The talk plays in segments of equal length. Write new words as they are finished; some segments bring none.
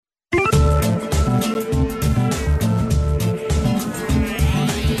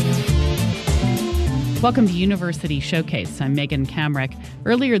Welcome to University Showcase. I'm Megan Kamrek.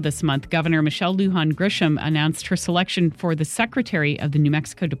 Earlier this month, Governor Michelle Lujan Grisham announced her selection for the Secretary of the New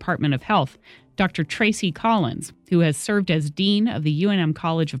Mexico Department of Health, Dr. Tracy Collins, who has served as Dean of the UNM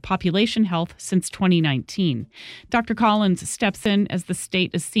College of Population Health since 2019. Dr. Collins steps in as the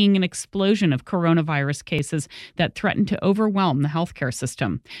state is seeing an explosion of coronavirus cases that threaten to overwhelm the healthcare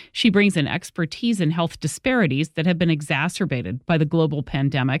system. She brings in expertise in health disparities that have been exacerbated by the global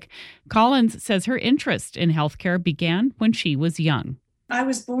pandemic. Collins says her interest in healthcare began when she was young. I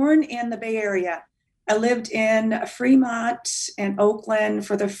was born in the Bay Area. I lived in Fremont and Oakland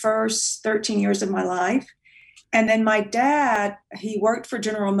for the first 13 years of my life. And then my dad, he worked for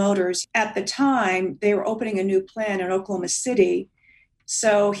General Motors. At the time, they were opening a new plant in Oklahoma City.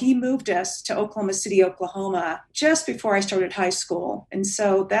 So he moved us to Oklahoma City, Oklahoma, just before I started high school. And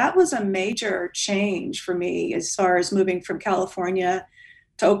so that was a major change for me as far as moving from California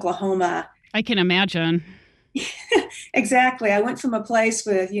to Oklahoma. I can imagine. Exactly. I went from a place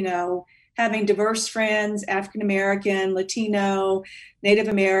with, having diverse friends, African-American, Latino, Native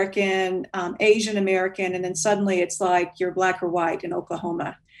American, Asian American, and then suddenly it's like you're black or white in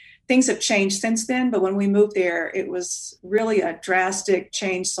Oklahoma. Things have changed since then, but when we moved there, it was really a drastic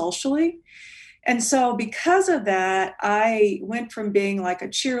change socially. And so because of that, I went from being like a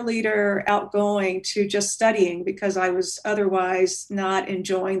cheerleader, outgoing, to just studying because I was otherwise not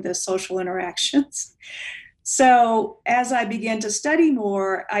enjoying the social interactions. So as I began to study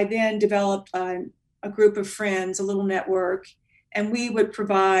more, I then developed a group of friends, a little network, and we would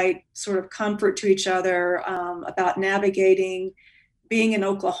provide sort of comfort to each other about navigating being in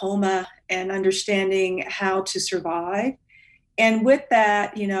Oklahoma and understanding how to survive. And with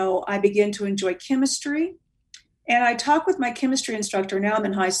that, I began to enjoy chemistry. And I talked with my chemistry instructor. Now I'm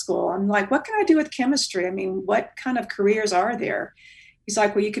in high school. I'm like, what can I do with chemistry? I mean, what kind of careers are there? He's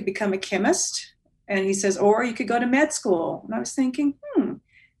like, well, you could become a chemist. And he says, or you could go to med school. And I was thinking,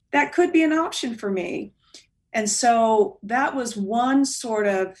 that could be an option for me. And so that was one sort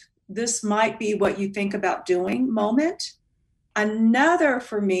of, this might be what you think about doing moment. Another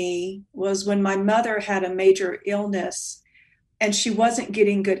for me was when my mother had a major illness and she wasn't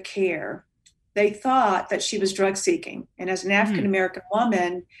getting good care. They thought that she was drug seeking. And as an African-American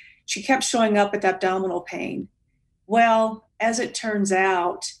woman, she kept showing up with abdominal pain. Well, as it turns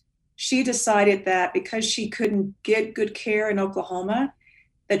out, she decided that because she couldn't get good care in Oklahoma,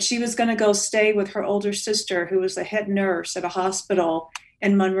 that she was going to go stay with her older sister, who was the head nurse at a hospital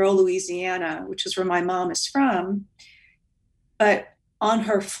in Monroe, Louisiana, which is where my mom is from. But on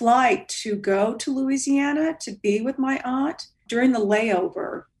her flight to go to Louisiana to be with my aunt, during the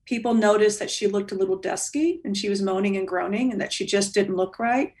layover, people noticed that she looked a little dusky and she was moaning and groaning and that she just didn't look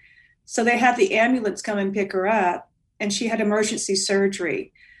right. So they had the ambulance come and pick her up, and she had emergency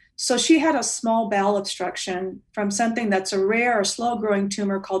surgery. So she had a small bowel obstruction from something that's a rare or slow-growing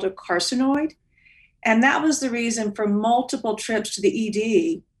tumor called a carcinoid. And that was the reason for multiple trips to the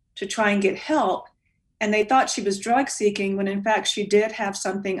ED to try and get help. And they thought she was drug-seeking when, in fact, she did have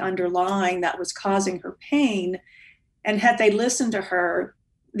something underlying that was causing her pain. And had they listened to her,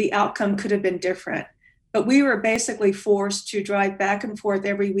 the outcome could have been different. But we were basically forced to drive back and forth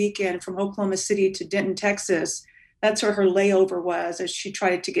every weekend from Oklahoma City to Denton, Texas. That's where her layover was as she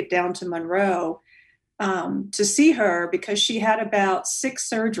tried to get down to Monroe to see her, because she had about 6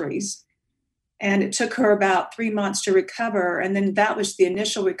 surgeries and it took her about 3 months to recover. And then that was the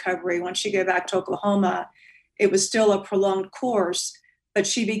initial recovery. Once she got back to Oklahoma, it was still a prolonged course, but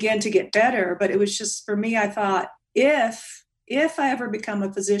she began to get better. But it was just, for me, I thought, if I ever become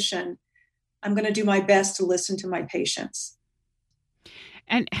a physician, I'm going to do my best to listen to my patients.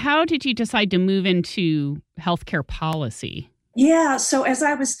 And how did you decide to move into healthcare policy? Yeah, so as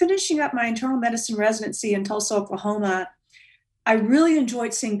I was finishing up my internal medicine residency in Tulsa, Oklahoma, I really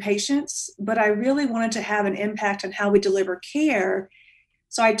enjoyed seeing patients, but I really wanted to have an impact on how we deliver care.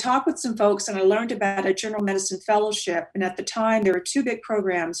 So I talked with some folks and I learned about a general medicine fellowship. And at the time, there were 2 big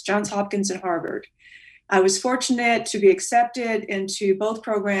programs, Johns Hopkins and Harvard. I was fortunate to be accepted into both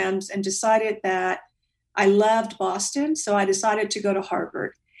programs and decided that I loved Boston, so I decided to go to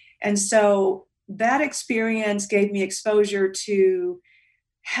Harvard. And so that experience gave me exposure to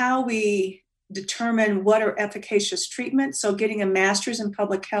how we determine what are efficacious treatments. So getting a master's in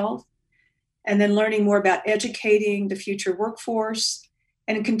public health and then learning more about educating the future workforce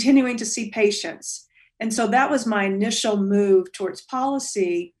and continuing to see patients. And so that was my initial move towards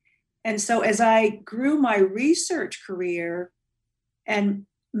policy. And so as I grew my research career and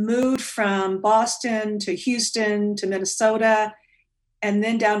moved from Boston to Houston to Minnesota, and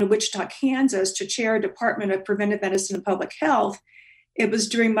then down to Wichita, Kansas to chair a Department of Preventive Medicine and Public Health, it was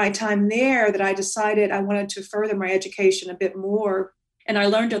during my time there that I decided I wanted to further my education a bit more. And I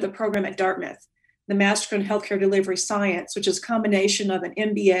learned of the program at Dartmouth, the Master in Healthcare Delivery Science, which is a combination of an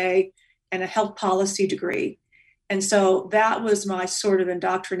MBA and a health policy degree. And so that was my sort of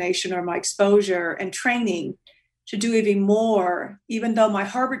indoctrination or my exposure and training to do even more, even though my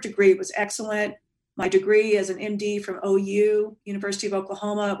Harvard degree was excellent. My degree as an MD from OU, University of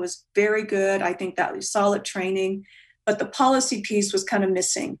Oklahoma, was very good. I think that was solid training, but the policy piece was kind of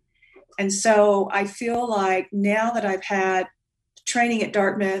missing. And so I feel like now that I've had training at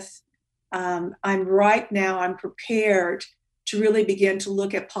Dartmouth, I'm prepared to really begin to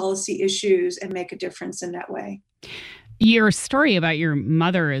look at policy issues and make a difference in that way. Your story about your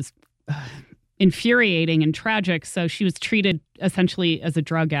mother is infuriating and tragic. So she was treated essentially as a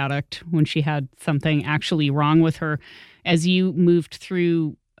drug addict when she had something actually wrong with her. As you moved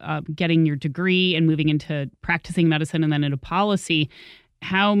through getting your degree and moving into practicing medicine and then into policy,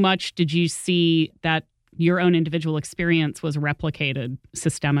 how much did you see that your own individual experience was replicated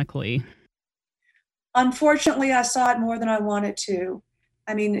systemically? Unfortunately, I saw it more than I wanted to.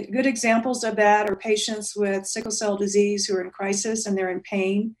 I mean, good examples of that are patients with sickle cell disease who are in crisis and they're in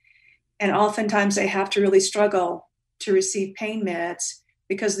pain. And oftentimes they have to really struggle to receive pain meds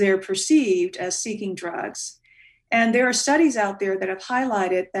because they're perceived as seeking drugs. And there are studies out there that have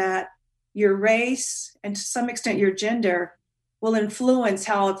highlighted that your race and to some extent your gender will influence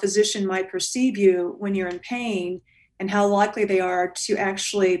how a physician might perceive you when you're in pain and how likely they are to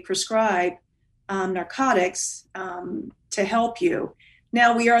actually prescribe narcotics to help you.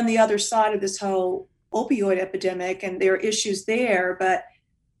 Now, we are on the other side of this whole opioid epidemic, and there are issues there, but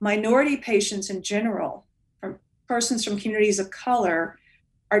minority patients in general, from persons from communities of color,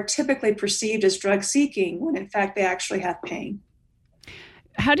 are typically perceived as drug seeking when in fact they actually have pain.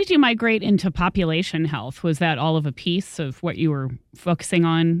 How did you migrate into population health? Was that all of a piece of what you were focusing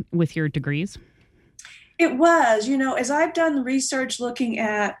on with your degrees? It was, as I've done research looking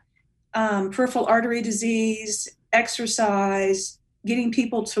at peripheral artery disease, exercise, getting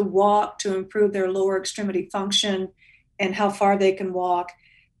people to walk to improve their lower extremity function and how far they can walk.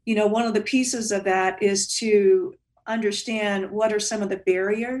 One of the pieces of that is to understand what are some of the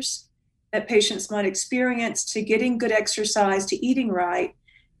barriers that patients might experience to getting good exercise, to eating right.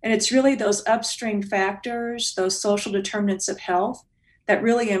 And it's really those upstream factors, those social determinants of health that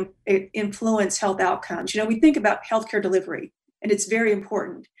really influence health outcomes. We think about healthcare delivery, and it's very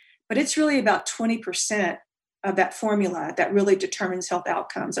important, but it's really about 20% of that formula that really determines health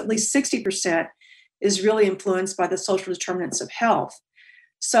outcomes. At least 60% is really influenced by the social determinants of health.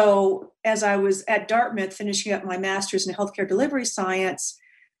 So as I was at Dartmouth finishing up my master's in healthcare delivery science,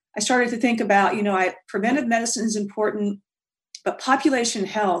 I started to think about, preventive medicine is important, but population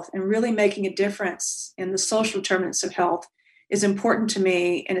health and really making a difference in the social determinants of health is important to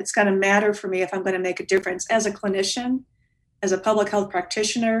me. And it's going to matter for me if I'm going to make a difference as a clinician, as a public health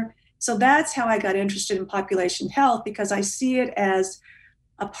practitioner. So that's how I got interested in population health, because I see it as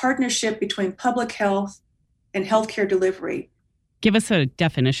a partnership between public health and healthcare delivery. Give us a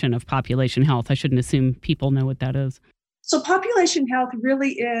definition of population health. I shouldn't assume people know what that is. So population health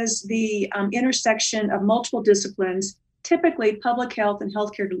really is the intersection of multiple disciplines, typically public health and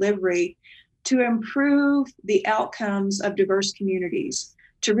healthcare delivery, to improve the outcomes of diverse communities,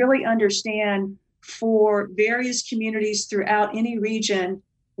 to really understand for various communities throughout any region,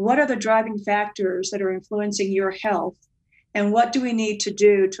 what are the driving factors that are influencing your health, and what do we need to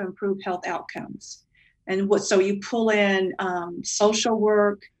do to improve health outcomes? And so you pull in social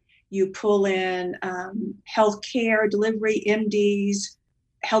work, you pull in healthcare delivery, MDs,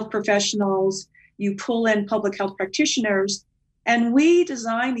 health professionals, you pull in public health practitioners, and we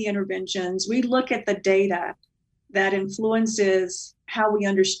design the interventions. We look at the data that influences how we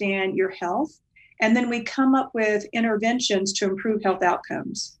understand your health, and then we come up with interventions to improve health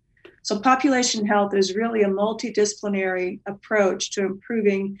outcomes. So population health is really a multidisciplinary approach to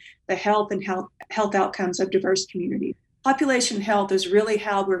improving the health and health outcomes of diverse communities. Population health is really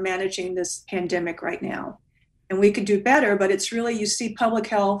how we're managing this pandemic right now. And we could do better, but it's really, you see public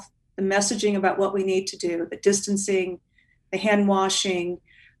health, the messaging about what we need to do, the distancing, the hand washing,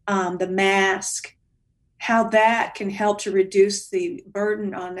 the mask, how that can help to reduce the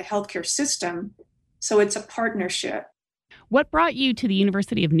burden on the healthcare system. So it's a partnership. What brought you to the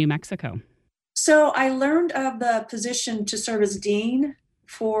University of New Mexico? So I learned of the position to serve as dean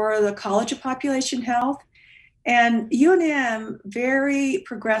for the College of Population Health. And UNM, very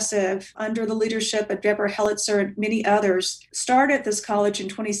progressive under the leadership of Deborah Helitzer and many others, started this college in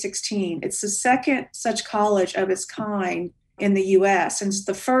 2016. It's the second such college of its kind in the US, and it's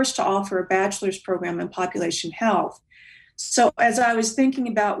the first to offer a bachelor's program in population health. So as I was thinking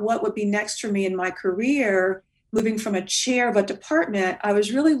about what would be next for me in my career, moving from a chair of a department, I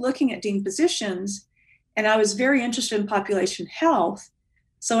was really looking at dean positions, and I was very interested in population health.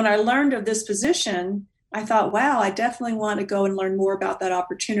 So when I learned of this position, I thought, wow, I definitely want to go and learn more about that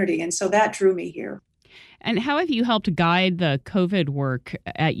opportunity. And so that drew me here. And how have you helped guide the COVID work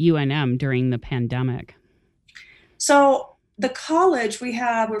at UNM during the pandemic? So the college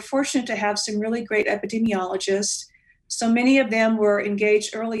we're fortunate to have some really great epidemiologists. So many of them were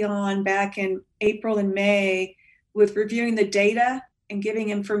engaged early on back in April and May with reviewing the data and giving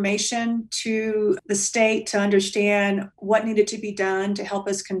information to the state to understand what needed to be done to help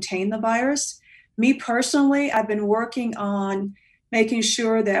us contain the virus. Me personally, I've been working on making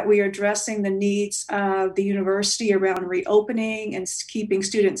sure that we are addressing the needs of the university around reopening and keeping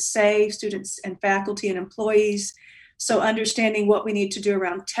students safe, students and faculty and employees. So understanding what we need to do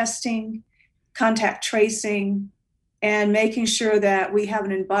around testing, contact tracing, and making sure that we have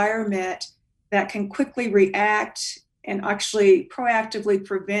an environment that can quickly react and actually proactively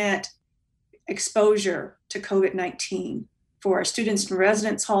prevent exposure to COVID-19 for our students in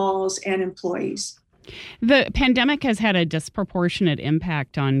residence halls and employees. The pandemic has had a disproportionate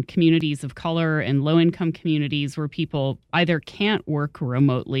impact on communities of color and low-income communities where people either can't work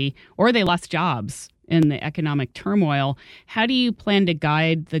remotely or they lost jobs in the economic turmoil. How do you plan to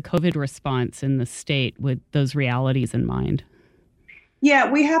guide the COVID response in the state with those realities in mind?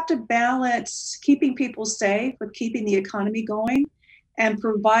 Yeah, we have to balance keeping people safe with keeping the economy going and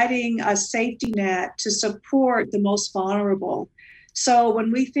providing a safety net to support the most vulnerable. So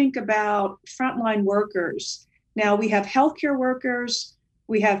when we think about frontline workers, now we have healthcare workers,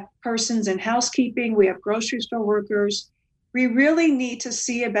 we have persons in housekeeping, we have grocery store workers. We really need to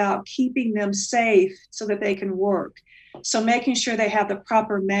see about keeping them safe so that they can work. So making sure they have the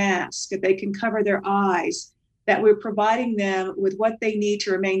proper mask, that they can cover their eyes, that we're providing them with what they need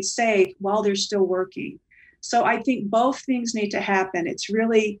to remain safe while they're still working. So I think both things need to happen. It's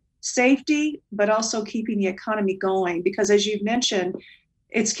really safety, but also keeping the economy going. Because as you've mentioned,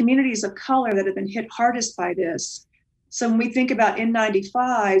 it's communities of color that have been hit hardest by this. So when we think about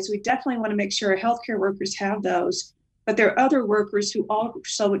N95s, we definitely want to make sure our healthcare workers have those. But there are other workers who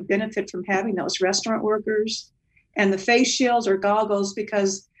also would benefit from having those, restaurant workers, and the face shields or goggles,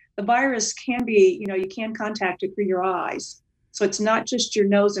 because the virus can be, you can contact it through your eyes. So it's not just your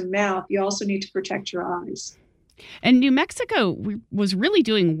nose and mouth. You also need to protect your eyes. And New Mexico was really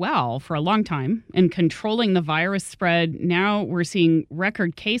doing well for a long time in controlling the virus spread. Now we're seeing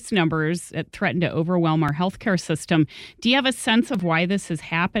record case numbers that threaten to overwhelm our healthcare system. Do you have a sense of why this is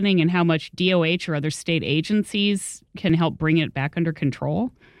happening and how much DOH or other state agencies can help bring it back under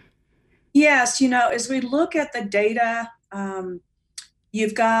control? Yes, as we look at the data,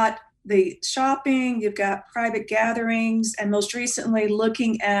 you've got the shopping, you've got private gatherings, and most recently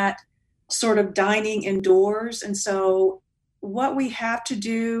looking at sort of dining indoors. And so what we have to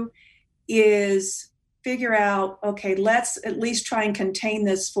do is figure out, okay, let's at least try and contain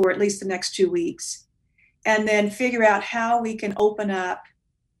this for at least the next 2 weeks, and then figure out how we can open up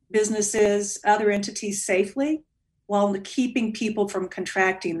businesses, other entities safely while keeping people from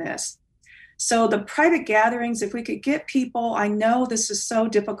contracting this. So the private gatherings, if we could get people, I know this is so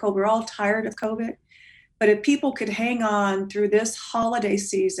difficult, we're all tired of COVID, but if people could hang on through this holiday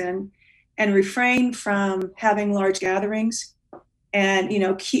season and refrain from having large gatherings and,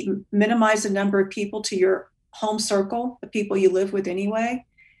 minimize the number of people to your home circle, the people you live with anyway,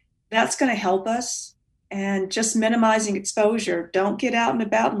 that's going to help us. And just minimizing exposure. Don't get out and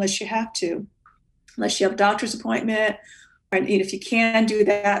about unless you have to, unless you have a doctor's appointment. And if you can, do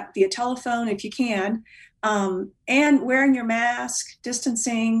that via telephone if you can. And wearing your mask,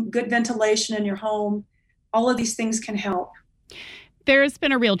 distancing, good ventilation in your home, all of these things can help. There's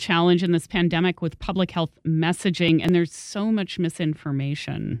been a real challenge in this pandemic with public health messaging, and there's so much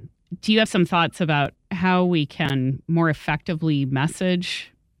misinformation. Do you have some thoughts about how we can more effectively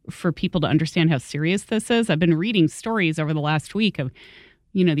message for people to understand how serious this is? I've been reading stories over the last week of,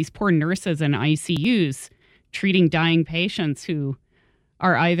 these poor nurses in ICUs treating dying patients who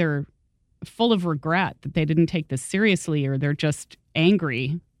are either full of regret that they didn't take this seriously or they're just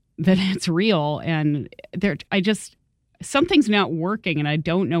angry that it's real. And something's not working and I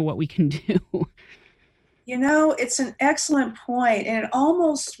don't know what we can do. It's an excellent point, and it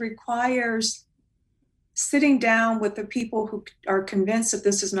almost requires sitting down with the people who are convinced that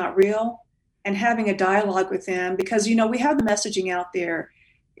this is not real and having a dialogue with them, because, we have the messaging out there.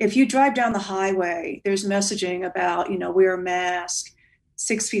 If you drive down the highway, there's messaging about, wear a mask,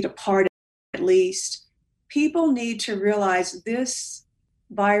 6 feet apart at least. People need to realize this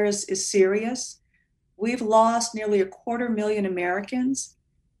virus is serious. we've lost nearly 250,000 Americans.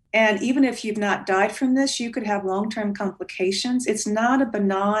 And even if you've not died from this, you could have long-term complications. It's not a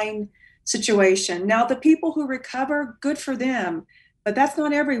benign situation. Now, the people who recover, good for them, but that's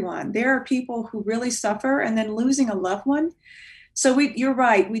not everyone. There are people who really suffer and then losing a loved one. So you're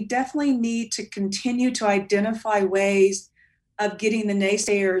right. We definitely need to continue to identify ways of getting the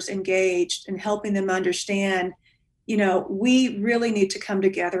naysayers engaged and helping them understand, we really need to come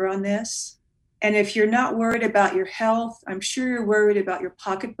together on this. And if you're not worried about your health, I'm sure you're worried about your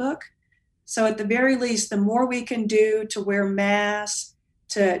pocketbook. So at the very least, the more we can do to wear masks,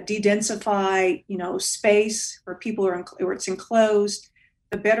 to de-densify, space where people are, where it's enclosed,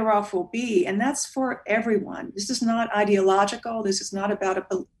 the better off we'll be. And that's for everyone. This is not ideological. This is not about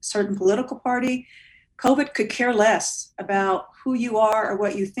a certain political party. COVID could care less about who you are or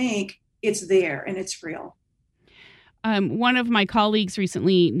what you think. It's there and it's real. One of my colleagues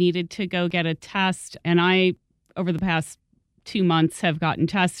recently needed to go get a test, and I, over the past 2 months, have gotten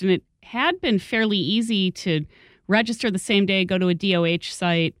tests, and it had been fairly easy to register the same day, go to a DOH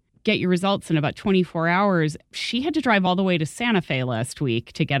site, get your results in about 24 hours. She had to drive all the way to Santa Fe last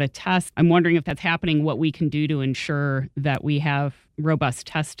week to get a test. I'm wondering if that's happening, what we can do to ensure that we have robust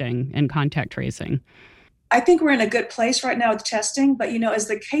testing and contact tracing. I think we're in a good place right now with testing, but as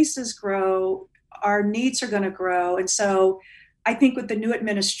the cases grow, our needs are going to grow. And so I think with the new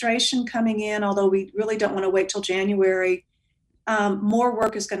administration coming in, although we really don't want to wait till January, more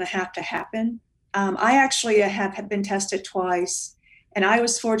work is going to happen. I actually have been tested twice, and I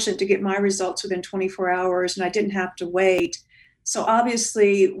was fortunate to get my results within 24 hours, and I didn't have to wait. So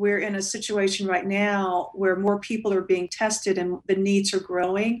obviously, we're in a situation right now where more people are being tested and the needs are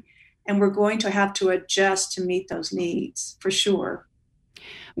growing, and we're going to have to adjust to meet those needs, for sure.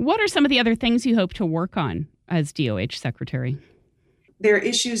 What are some of the other things you hope to work on as DOH secretary? There are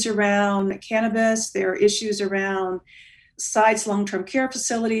issues around cannabis. There are issues around sites, long-term care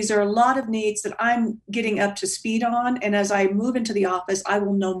facilities. There are a lot of needs that I'm getting up to speed on. And as I move into the office, I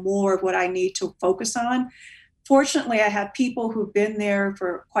will know more of what I need to focus on. Fortunately, I have people who've been there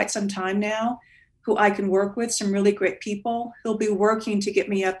for quite some time now who I can work with, some really great people who'll be working to get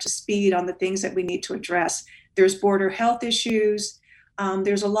me up to speed on the things that we need to address. There's border health issues.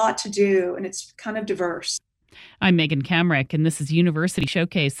 There's a lot to do, and it's kind of diverse. I'm Megan Kamrick, and this is University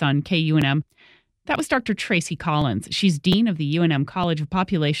Showcase on KUNM. That was Dr. Tracy Collins. She's Dean of the UNM College of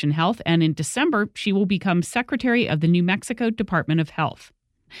Population Health, and in December, she will become Secretary of the New Mexico Department of Health.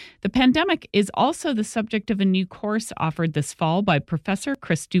 The pandemic is also the subject of a new course offered this fall by Professor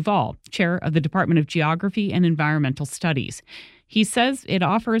Chris Duvall, chair of the Department of Geography and Environmental Studies. He says it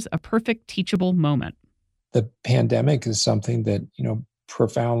offers a perfect teachable moment. The pandemic is something that,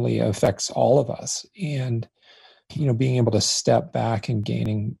 profoundly affects all of us. And, being able to step back and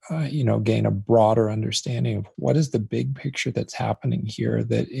gain a broader understanding of what is the big picture that's happening here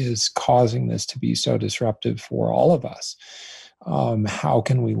that is causing this to be so disruptive for all of us. How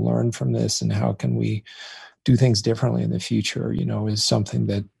can we learn from this, and how can we do things differently in the future, is something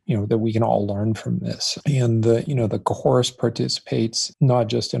that, that we can all learn from this. And the course participates not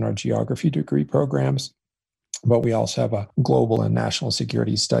just in our geography degree programs, but we also have a global and national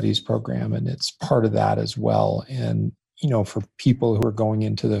security studies program, and it's part of that as well. And, for people who are going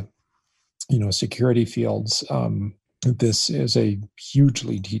into the, security fields, this is a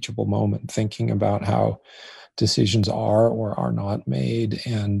hugely teachable moment, thinking about how decisions are or are not made,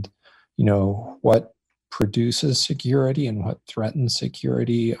 and, what produces security and what threatens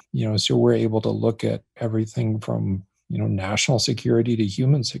security. So we're able to look at everything from, national security to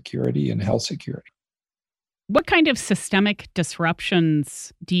human security and health security. What kind of systemic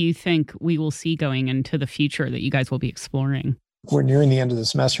disruptions do you think we will see going into the future that you guys will be exploring? We're nearing the end of the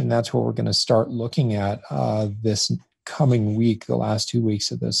semester, and that's what we're going to start looking at this coming week, the last 2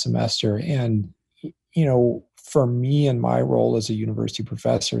 weeks of the semester. And, for me and my role as a university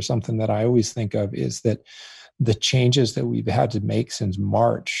professor, something that I always think of is that the changes that we've had to make since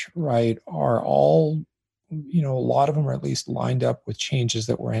March, right, are all, a lot of them are at least lined up with changes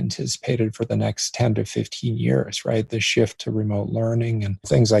that were anticipated for the next 10 to 15 years, right? The shift to remote learning and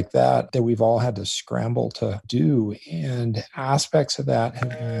things like that we've all had to scramble to do. And aspects of that have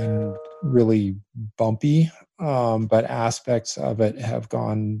been really bumpy, but aspects of it have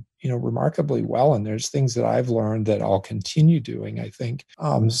gone, remarkably well. And there's things that I've learned that I'll continue doing, I think,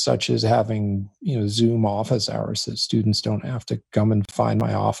 such as having, Zoom office hours that students don't have to come and find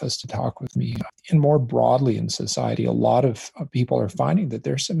my office to talk with me. And more broadly in society, a lot of people are finding that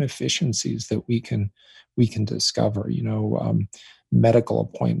there's some efficiencies that we can discover, medical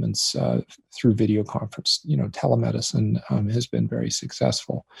appointments through video conference, telemedicine has been very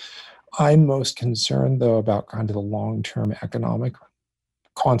successful. I'm most concerned, though, about kind of the long-term economic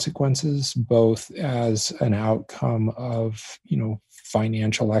consequences, both as an outcome of,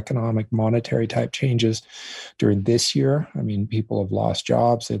 financial, economic, monetary type changes during this year. I mean, people have lost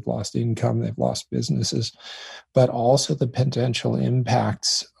jobs, they've lost income, they've lost businesses, but also the potential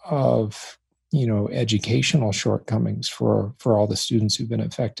impacts of educational shortcomings for all the students who've been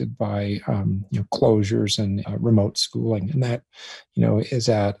affected by closures and remote schooling, and that is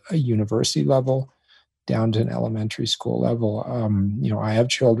at a university level down to an elementary school level. I have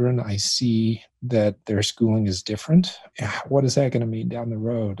children. I see that their schooling is different. What is that going to mean down the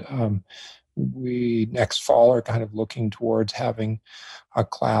road? We next fall are kind of looking towards having a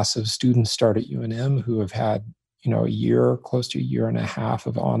class of students start at UNM who have had a year, close to a year and a half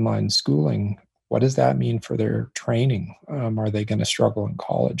of online schooling. What does that mean for their training? Are they going to struggle in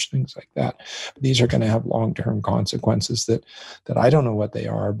college? Things like that. But these are going to have long-term consequences that I don't know what they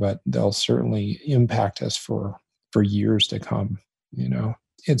are, but they'll certainly impact us for years to come.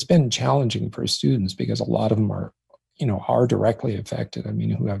 It's been challenging for students because a lot of them are directly affected. I mean,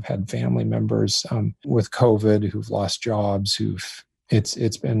 who have had family members with COVID, who've lost jobs,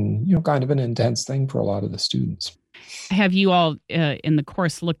 it's been kind of an intense thing for a lot of the students. Have you all in the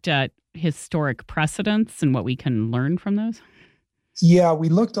course looked at historic precedents and what we can learn from those? Yeah, we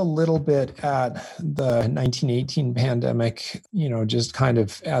looked a little bit at the 1918 pandemic, just kind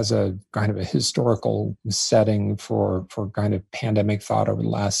of as a kind of a historical setting for kind of pandemic thought over the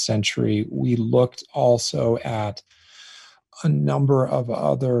last century. We looked also at a number of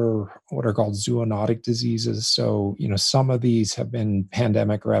other what are called zoonotic diseases. So, some of these have been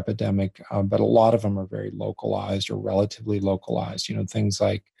pandemic or epidemic, but a lot of them are very localized or relatively localized. Things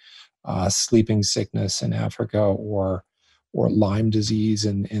like sleeping sickness in Africa or Lyme disease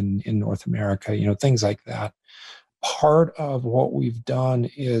in North America, things like that. Part of what we've done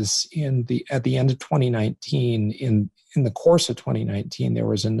is at the end of 2019, in the course of 2019, there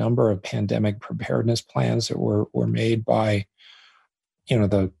was a number of pandemic preparedness plans that were made by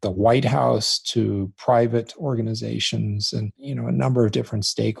the White House to private organizations and a number of different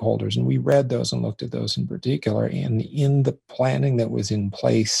stakeholders, and we read those and looked at those in particular. And in the planning that was in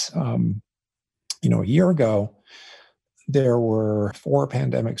place, a year ago, there were 4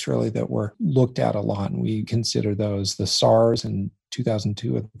 pandemics really that were looked at a lot, and we consider those the SARS in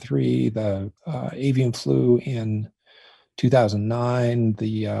 2002 and 3, the avian flu in 2009,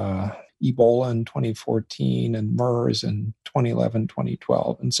 the Ebola in 2014, and MERS in 2011,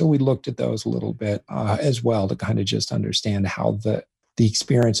 2012. And so we looked at those a little bit as well to kind of just understand how the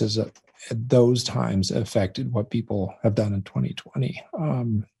experiences at those times affected what people have done in 2020.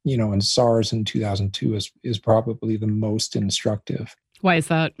 And SARS in 2002 is probably the most instructive. Why is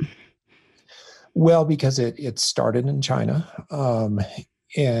that? Well, because it started in China.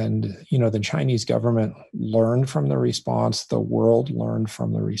 And, the Chinese government learned from the response, the world learned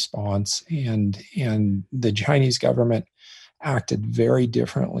from the response, and the Chinese government acted very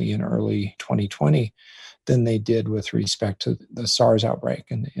differently in early 2020 than they did with respect to the SARS outbreak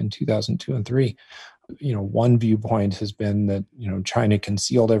in 2002 and 3. One viewpoint has been that, China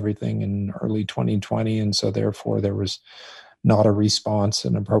concealed everything in early 2020, and so therefore there was not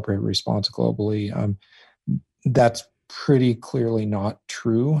an appropriate response globally. That's pretty clearly not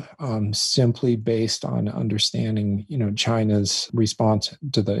true, simply based on understanding, China's response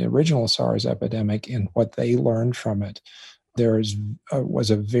to the original SARS epidemic and what they learned from it. There was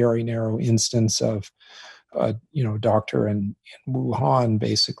a very narrow instance of a doctor in Wuhan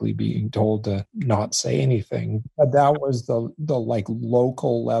basically being told to not say anything. But that was the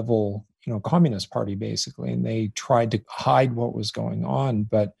local level, Communist Party basically, and they tried to hide what was going on.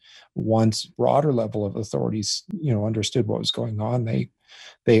 But once broader level of authorities, understood what was going on,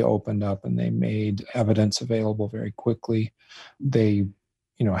 they opened up and they made evidence available very quickly. They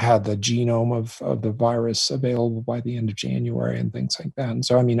had the genome of the virus available by the end of January and things like that. And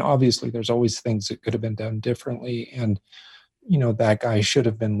so, obviously there's always things that could have been done differently. And, that guy should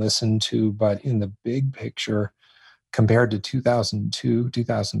have been listened to. But in the big picture, compared to 2002,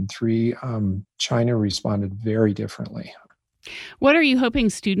 2003, China responded very differently. What are you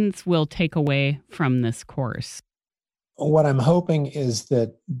hoping students will take away from this course? What I'm hoping is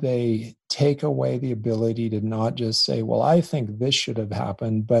that they take away the ability to not just say, well, I think this should have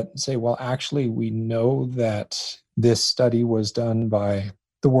happened, but say, well, actually, we know that this study was done by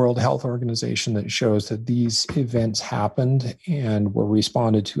the World Health Organization that shows that these events happened and were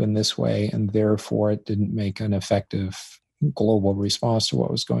responded to in this way, and therefore it didn't make an effective global response to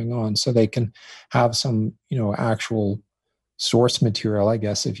what was going on. So they can have some, actual source material, I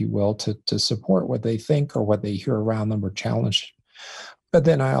guess, if you will, to support what they think or what they hear around them or challenge. But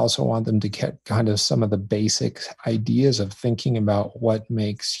then I also want them to get kind of some of the basic ideas of thinking about what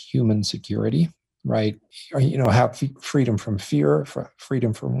makes human security, right? Have freedom from fear,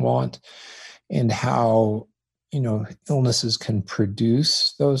 freedom from want, and how, illnesses can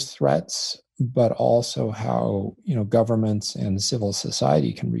produce those threats, but also how, governments and civil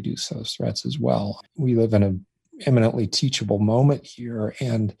society can reduce those threats as well. We live in an eminently teachable moment here,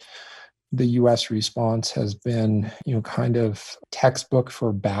 and the U.S. response has been, kind of textbook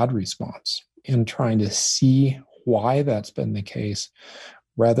for bad response in trying to see why that's been the case,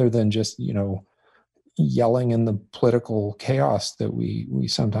 rather than just, yelling in the political chaos that we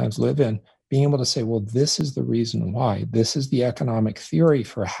sometimes live in, being able to say, well, this is the reason why. This is the economic theory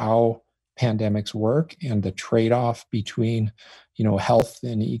for how pandemics work and the trade-off between, health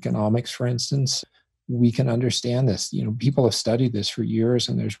and economics, for instance. We can understand this. People have studied this for years,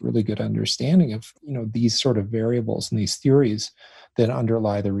 and there's really good understanding of, these sort of variables and these theories that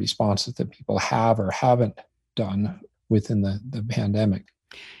underlie the responses that people have or haven't done within the pandemic.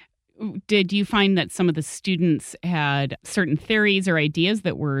 Did you find that some of the students had certain theories or ideas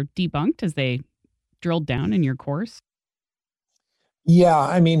that were debunked as they drilled down in your course? Yeah,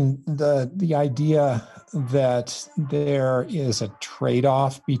 I mean, the idea that there is a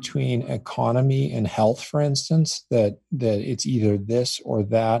trade-off between economy and health, for instance, that it's either this or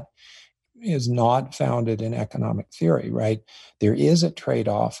that, is not founded in economic theory, right? There is a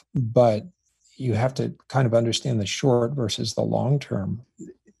trade-off, but you have to kind of understand the short versus the long term.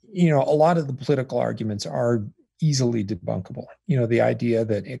 A lot of the political arguments are easily debunkable. The idea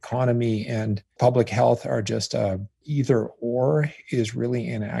that economy and public health are just either or is really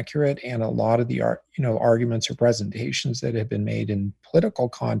inaccurate. And a lot of the arguments or presentations that have been made in political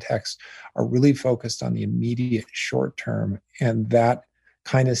context are really focused on the immediate short term. And that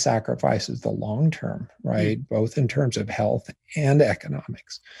kind of sacrifices the long term, right? Both in terms of health and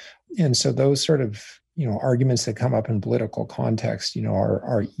economics. And so those sort of arguments that come up in political context,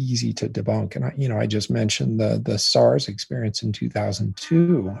 are easy to debunk. And I just mentioned the SARS experience in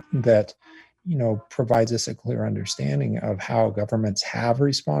 2002 that, provides us a clear understanding of how governments have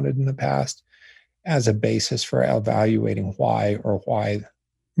responded in the past as a basis for evaluating why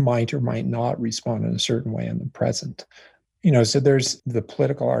might or might not respond in a certain way in the present. So there's the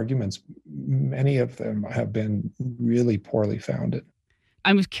political arguments. Many of them have been really poorly founded.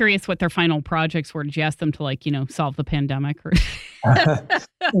 I was curious what their final projects were. Did you ask them to solve the pandemic? Or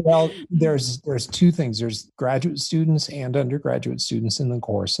Well, there's two things. There's graduate students and undergraduate students in the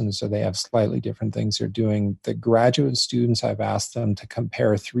course. And so they have slightly different things they're doing. The graduate students, I've asked them to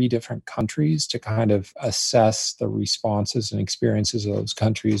compare 3 different countries to kind of assess the responses and experiences of those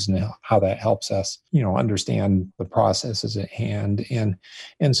countries and how that helps us, understand the processes at hand.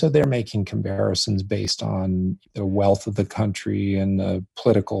 And so they're making comparisons based on the wealth of the country and the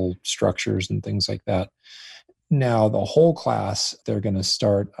political structures and things like that. Now, the whole class, they're going to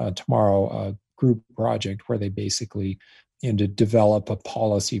start tomorrow a group project where they basically to develop a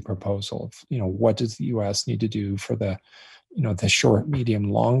policy proposal of, what does the U.S. need to do for the short, medium,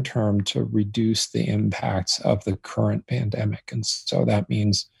 long term to reduce the impacts of the current pandemic. And so that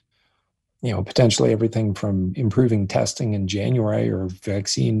means, potentially everything from improving testing in January or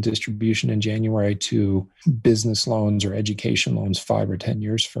vaccine distribution in January to business loans or education loans 5 or 10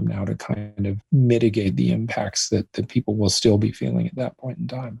 years from now to kind of mitigate the impacts that people will still be feeling at that point in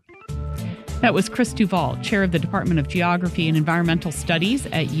time. That was Chris Duvall, chair of the Department of Geography and Environmental Studies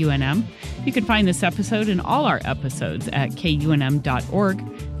at UNM. You can find this episode and all our episodes at kunm.org.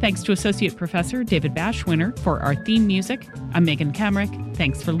 Thanks to Associate Professor David Bashwiner for our theme music. I'm Megan Kamerick.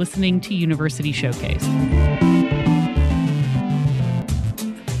 Thanks for listening to University Showcase.